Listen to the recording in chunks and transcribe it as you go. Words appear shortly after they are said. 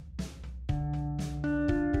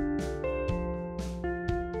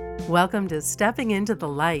Welcome to Stepping Into the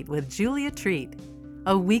Light with Julia Treat,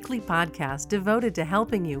 a weekly podcast devoted to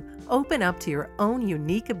helping you open up to your own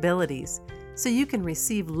unique abilities so you can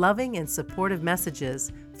receive loving and supportive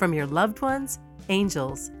messages from your loved ones,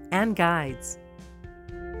 angels, and guides.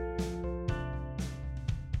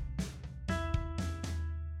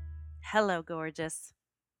 Hello, gorgeous.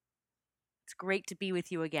 It's great to be with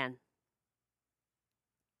you again.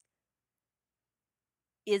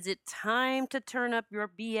 Is it time to turn up your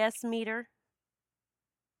BS meter?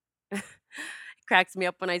 It cracks me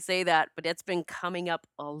up when I say that, but it's been coming up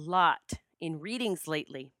a lot in readings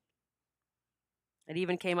lately. It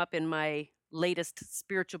even came up in my latest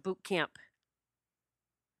spiritual boot camp.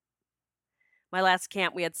 My last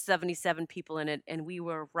camp, we had 77 people in it, and we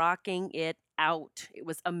were rocking it out. It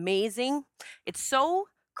was amazing. It's so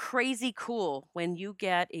crazy cool when you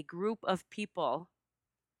get a group of people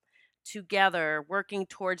together working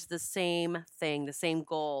towards the same thing, the same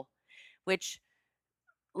goal, which,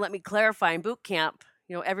 let me clarify, in boot camp,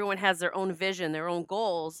 everyone has their own vision, their own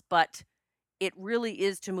goals, but it really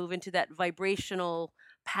is to move into that vibrational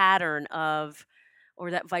pattern or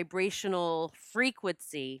that vibrational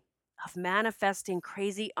frequency of manifesting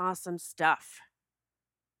crazy, awesome stuff.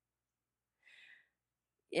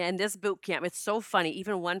 And this boot camp, it's so funny.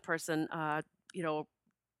 Even one person,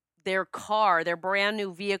 their brand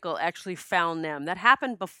new vehicle actually found them. That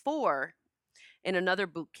happened before in another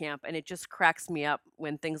boot camp, and it just cracks me up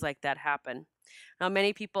when things like that happen. Now,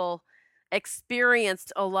 many people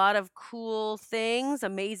experienced a lot of cool things,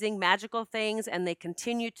 amazing, magical things, and they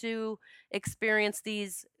continue to experience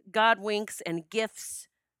these God winks and gifts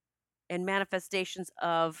and manifestations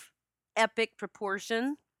of epic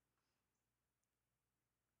proportion.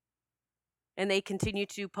 And they continue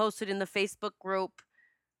to post it in the Facebook group.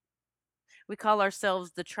 We call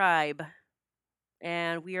ourselves the tribe,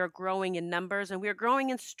 and we are growing in numbers and we are growing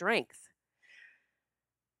in strength.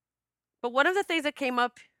 But one of the things that came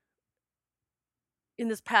up in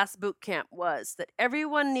this past boot camp was that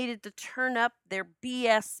everyone needed to turn up their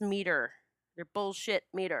BS meter, their bullshit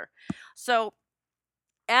meter. So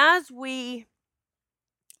as we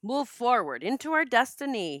move forward into our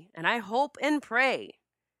destiny, and I hope and pray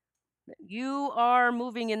that you are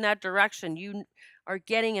moving in that direction, you are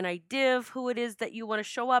getting an idea of who it is that you want to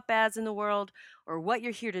show up as in the world or what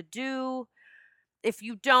you're here to do. If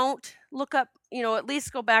you don't, look up, at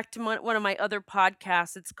least go back to one of my other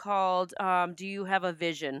podcasts. It's called Do You Have a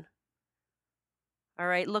Vision? All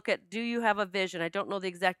right, look at Do You Have a Vision? I don't know the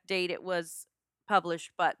exact date it was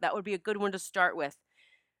published, but that would be a good one to start with.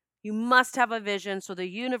 You must have a vision so the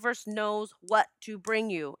universe knows what to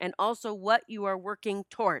bring you and also what you are working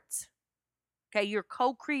towards. Okay, you're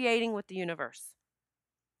co-creating with the universe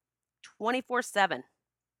 24/7,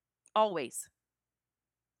 always.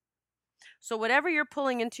 So whatever you're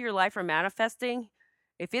pulling into your life or manifesting,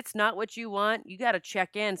 if it's not what you want, you got to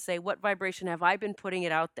check in, say, what vibration have I been putting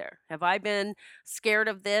it out there? Have I been scared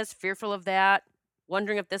of this, fearful of that,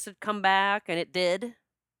 wondering if this would come back? And it did.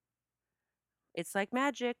 It's like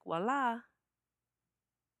magic. Voila.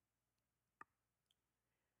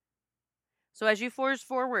 So as you forge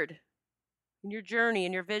forward in your journey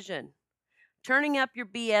and your vision, turning up your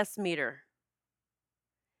BS meter,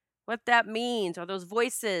 what that means are those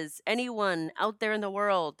voices, anyone out there in the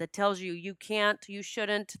world that tells you you can't, you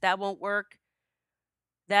shouldn't, that won't work.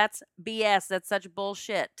 That's BS. That's such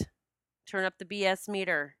bullshit. Turn up the BS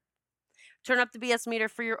meter. Turn up the BS meter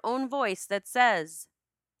for your own voice that says,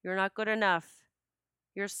 you're not good enough.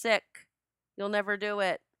 You're sick. You'll never do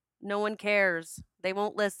it. No one cares. They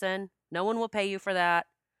won't listen. No one will pay you for that.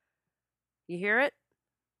 You hear it?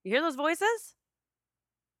 You hear those voices?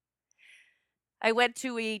 I went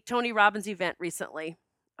to a Tony Robbins event recently,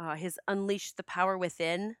 his Unleash the Power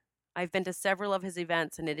Within. I've been to several of his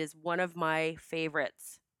events, and it is one of my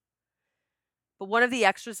favorites. But one of the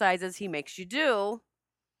exercises he makes you do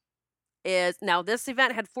is, now this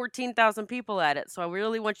event had 14,000 people at it, so I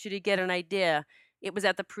really want you to get an idea. It was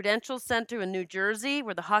at the Prudential Center in New Jersey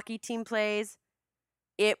where the hockey team plays.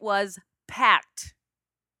 It was packed.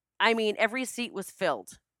 I mean, every seat was filled.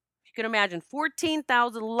 You can imagine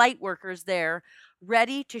 14,000 light workers there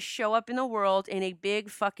ready to show up in the world in a big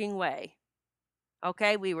fucking way.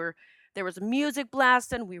 Okay, there was music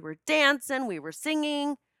blasting, we were dancing, we were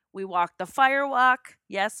singing, we walked the fire walk.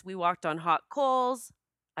 Yes, we walked on hot coals.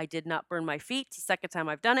 I did not burn my feet. It's the second time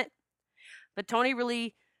I've done it. But Tony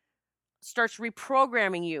really starts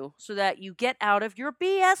reprogramming you so that you get out of your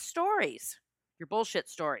BS stories, your bullshit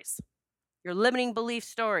stories, your limiting belief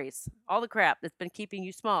stories, all the crap that's been keeping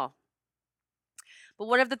you small. But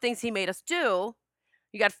one of the things he made us do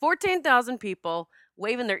You got 14,000 people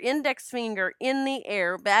waving their index finger in the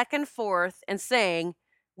air back and forth and saying,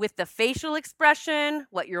 with the facial expression,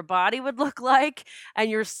 what your body would look like, and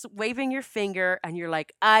you're waving your finger and you're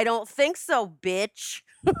like, I don't think so, bitch.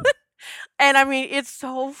 And I mean, it's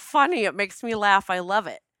so funny. It makes me laugh. I love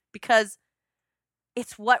it because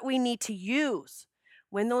it's what we need to use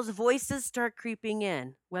when those voices start creeping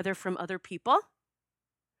in, whether from other people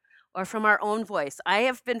or from our own voice. I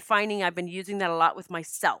have been finding I've been using that a lot with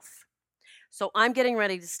myself. So I'm getting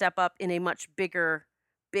ready to step up in a much bigger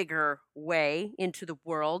way into the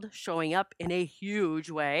world, showing up in a huge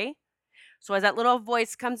way. So as that little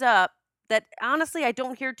voice comes up, that honestly I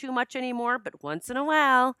don't hear too much anymore, but once in a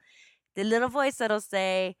while, the little voice that'll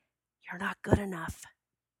say, "You're not good enough.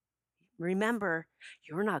 Remember,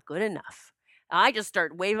 you're not good enough." I just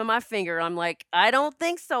start waving my finger. I'm like, "I don't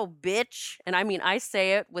think so, bitch." And I mean, I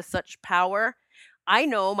say it with such power. I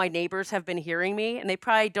know my neighbors have been hearing me and they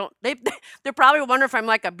probably don't they're probably wondering if I'm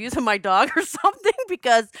like abusing my dog or something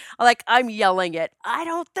because like I'm yelling it. "I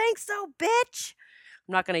don't think so, bitch."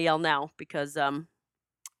 I'm not going to yell now because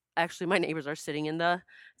actually my neighbors are sitting in the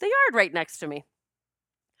yard right next to me.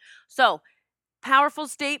 So, powerful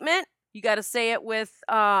statement. You got to say it with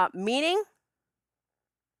meaning.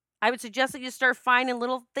 I would suggest that you start finding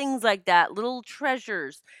little things like that, little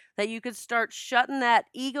treasures that you could start shutting that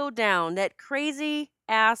ego down, that crazy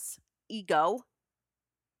ass ego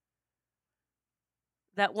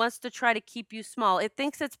that wants to try to keep you small. It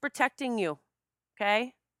thinks it's protecting you.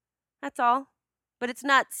 Okay? That's all. But it's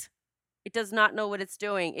nuts. It does not know what it's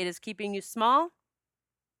doing. It is keeping you small.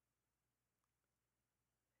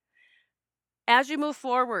 As you move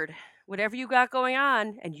forward, whatever you got going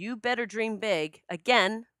on, and you better dream big.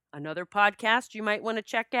 Again, another podcast you might want to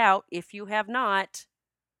check out if you have not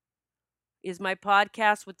is my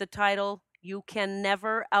podcast with the title, You Can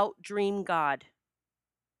Never Outdream God.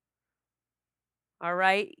 All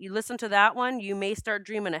right, you listen to that one, you may start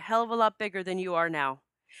dreaming a hell of a lot bigger than you are now.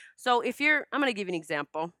 So I'm going to give you an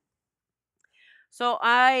example. So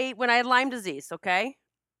when I had Lyme disease, okay,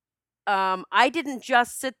 I didn't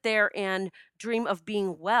just sit there and dream of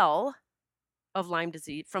being well of Lyme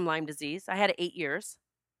disease from Lyme disease. I had it 8 years.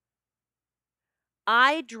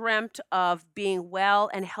 I dreamt of being well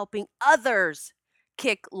and helping others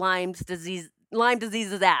kick Lyme disease's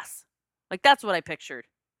ass. Like that's what I pictured.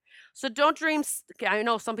 So don't dream. I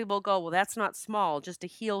know some people go, well, that's not small, just to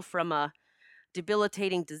heal from a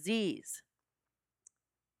debilitating disease.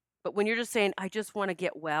 But when you're just saying, I just want to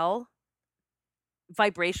get well,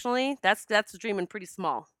 vibrationally, that's dreaming pretty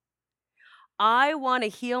small. I want to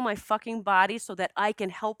heal my fucking body so that I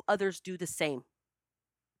can help others do the same.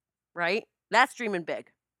 Right? That's dreaming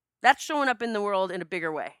big. That's showing up in the world in a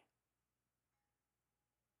bigger way.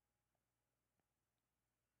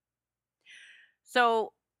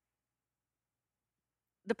 So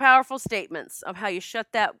the powerful statements of how you shut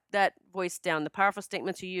that voice down, the powerful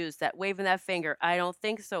statements you use, that waving that finger, I don't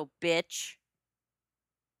think so, bitch.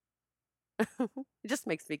 It just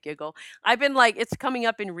makes me giggle. I've been like, it's coming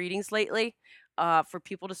up in readings lately for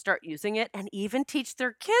people to start using it and even teach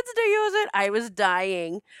their kids to use it. I was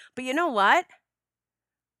dying. But you know what?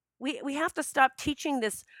 We have to stop teaching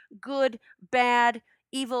this good, bad,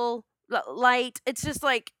 evil, light. It's just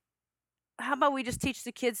like, how about we just teach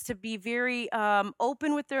the kids to be very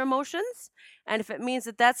open with their emotions? And if it means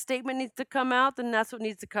that that statement needs to come out, then that's what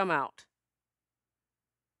needs to come out.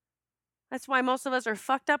 That's why most of us are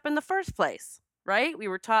fucked up in the first place, right? We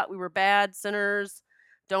were taught we were bad, sinners.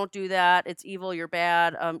 Don't do that. It's evil. You're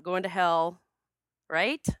bad. Going to hell,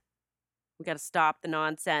 right? We got to stop the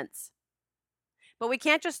nonsense. But we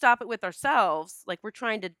can't just stop it with ourselves. Like we're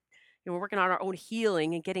trying to, we're working on our own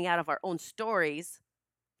healing and getting out of our own stories.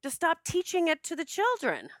 Just stop teaching it to the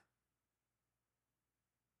children.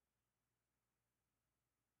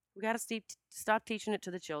 We got to stop teaching it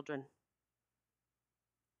to the children.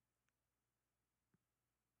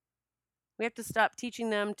 We have to stop teaching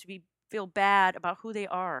them to feel bad about who they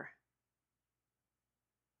are.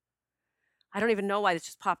 I don't even know why this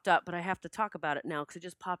just popped up, but I have to talk about it now because it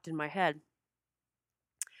just popped in my head.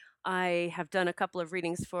 I have done a couple of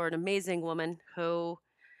readings for an amazing woman who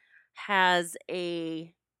has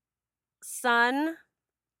a son,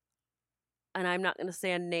 and I'm not going to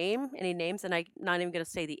say any names, and I'm not even going to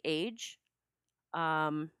say the age.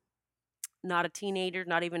 Not a teenager,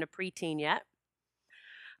 not even a preteen yet.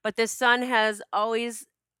 But this son has always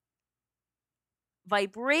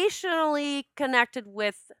vibrationally connected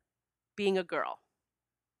with being a girl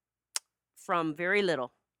from very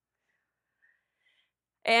little.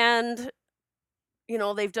 And,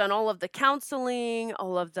 they've done all of the counseling,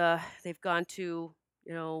 they've gone to,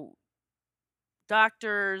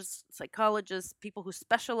 doctors, psychologists, people who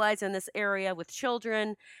specialize in this area with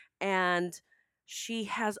children. And she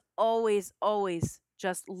has always, always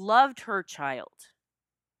just loved her child.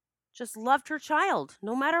 Just loved her child,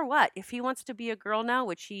 no matter what. If he wants to be a girl now,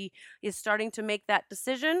 which he is starting to make that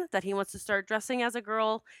decision, that he wants to start dressing as a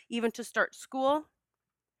girl, even to start school,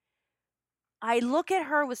 I look at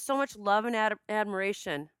her with so much love and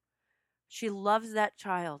admiration. She loves that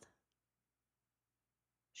child.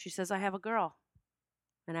 She says, "I have a girl."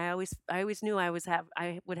 And I always knew I would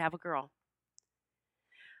have a girl.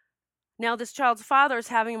 Now this child's father is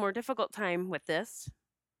having a more difficult time with this.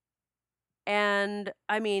 And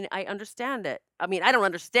I mean, I understand it. I mean, I don't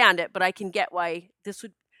understand it, but I can get why this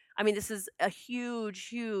is a huge,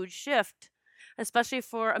 huge shift, especially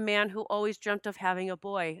for a man who always dreamt of having a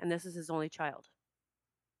boy, and this is his only child.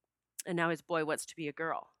 And now his boy wants to be a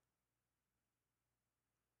girl.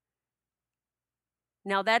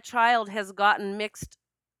 Now that child has gotten mixed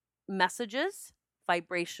messages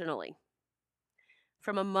vibrationally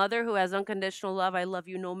from a mother who has unconditional love. I love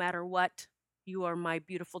you no matter what. You are my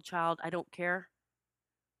beautiful child. I don't care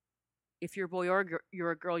if you're a boy or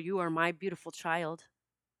you're a girl. You are my beautiful child.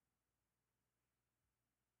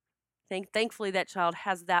 Thankfully, that child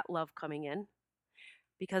has that love coming in,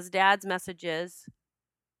 because dad's message is,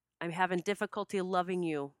 I'm having difficulty loving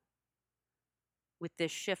you with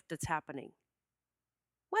this shift that's happening.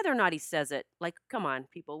 Whether or not he says it, like, come on,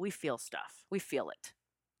 people, we feel stuff. We feel it.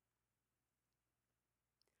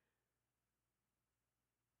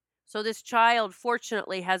 So this child,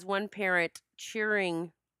 fortunately, has one parent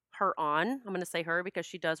cheering her on. I'm going to say her because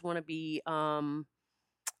she does want to be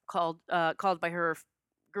called by her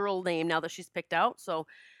girl name now that she's picked out. So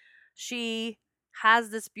she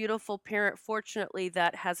has this beautiful parent, fortunately,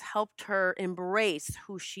 that has helped her embrace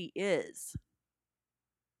who she is.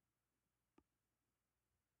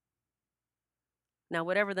 Now,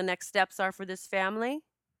 whatever the next steps are for this family,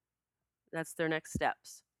 that's their next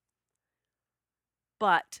steps.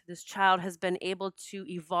 But this child has been able to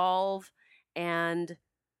evolve and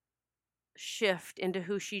shift into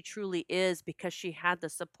who she truly is because she had the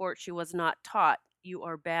support. She was not taught you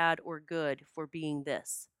are bad or good for being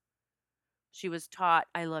this. She was taught,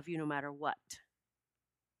 I love you no matter what.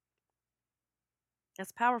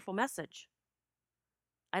 That's a powerful message.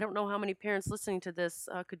 I don't know how many parents listening to this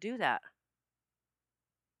could do that.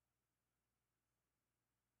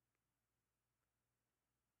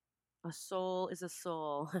 A soul is a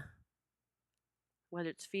soul. Whether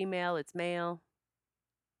it's female, it's male.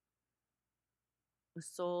 A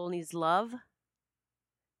soul needs love.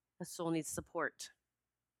 A soul needs support.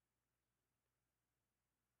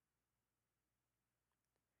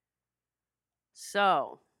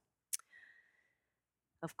 So,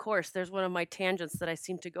 of course, there's one of my tangents that I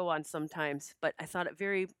seem to go on sometimes, but I thought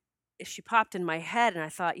she popped in my head, and I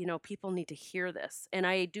thought, people need to hear this. And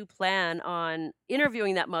I do plan on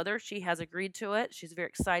interviewing that mother. She has agreed to it. She's very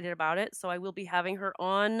excited about it. So I will be having her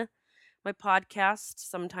on my podcast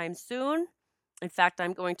sometime soon. In fact,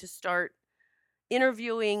 I'm going to start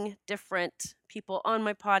interviewing different people on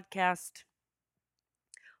my podcast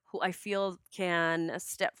who I feel can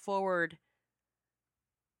step forward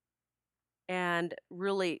and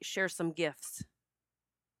really share some gifts,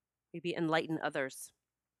 maybe enlighten others.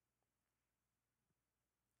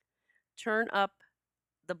 Turn up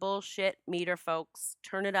the bullshit meter, folks.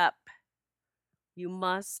 Turn it up. You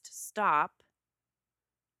must stop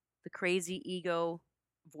the crazy ego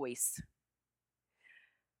voice.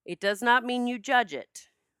 It does not mean you judge it.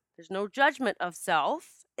 There's no judgment of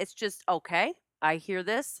self. It's just, okay, I hear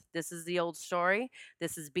this. This is the old story.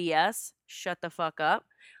 This is BS. Shut the fuck up.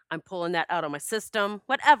 I'm pulling that out of my system.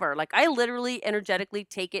 Whatever. Like, I literally energetically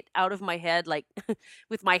take it out of my head, like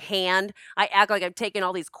with my hand. I act like I'm taking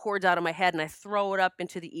all these cords out of my head and I throw it up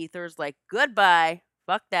into the ethers like, goodbye.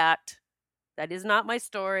 Fuck that. That is not my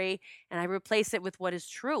story. And I replace it with what is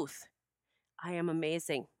truth. I am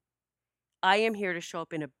amazing. I am here to show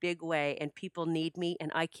up in a big way, and people need me,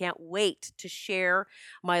 and I can't wait to share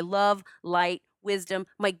my love, light, wisdom,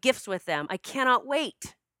 my gifts with them. I cannot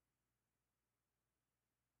wait.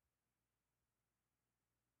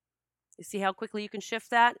 You see how quickly you can shift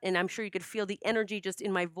that? And I'm sure you could feel the energy just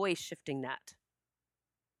in my voice shifting that.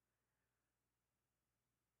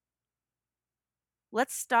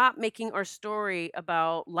 Let's stop making our story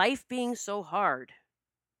about life being so hard.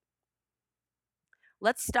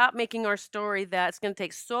 Let's stop making our story that it's going to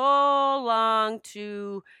take so long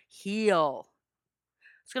to heal.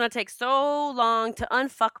 It's going to take so long to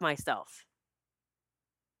unfuck myself.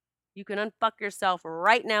 You can unfuck yourself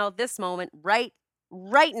right now, this moment, right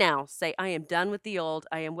right now say, I am done with the old.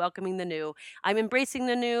 I am welcoming the new. I'm embracing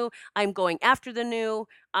the new. I'm going after the new.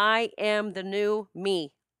 I am the new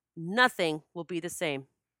me. Nothing will be the same.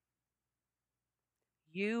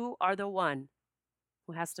 You are the one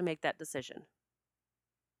who has to make that decision.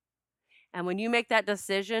 And when you make that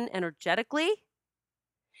decision energetically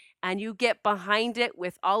and you get behind it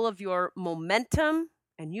with all of your momentum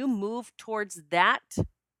and you move towards that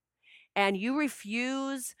and you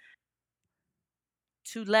refuse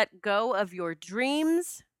to let go of your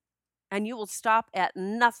dreams and you will stop at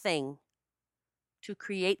nothing to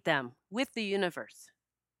create them with the universe.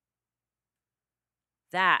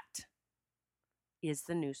 That is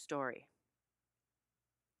the new story.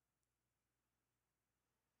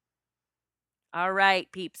 All right,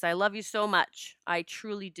 peeps. I love you so much. I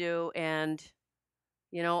truly do. And,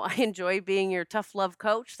 I enjoy being your tough love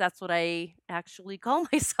coach. That's what I actually call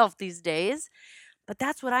myself these days. But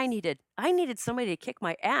that's what I needed. I needed somebody to kick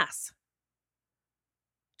my ass,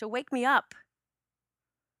 to wake me up,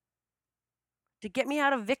 to get me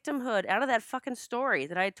out of victimhood, out of that fucking story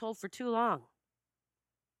that I had told for too long.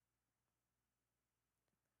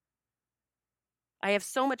 I have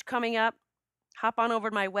so much coming up. Hop on over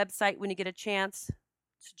to my website when you get a chance.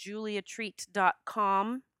 It's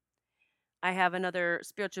juliatreat.com. I have another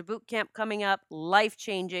spiritual boot camp coming up,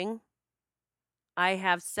 life-changing. I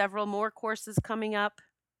have several more courses coming up.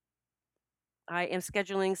 I am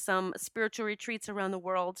scheduling some spiritual retreats around the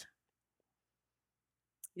world.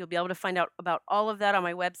 You'll be able to find out about all of that on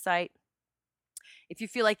my website. If you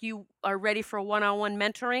feel like you are ready for one-on-one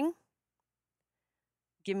mentoring,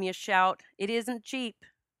 give me a shout. It isn't cheap,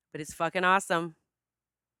 but it's fucking awesome.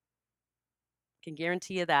 Can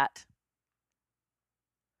guarantee you that.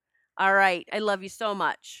 All right. I love you so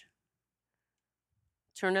much.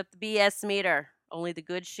 Turn up the BS meter. Only the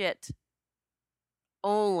good shit.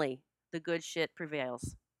 Only the good shit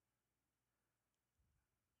prevails.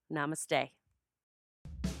 Namaste.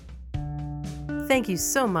 Thank you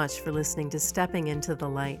so much for listening to Stepping into the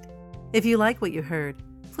Light. If you like what you heard,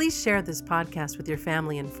 please share this podcast with your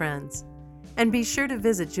family and friends. And be sure to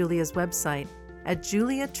visit Julia's website at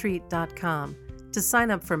juliatreat.com to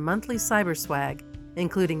sign up for monthly cyber swag,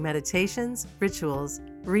 including meditations, rituals,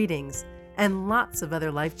 readings, and lots of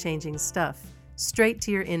other life-changing stuff straight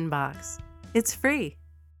to your inbox. It's free.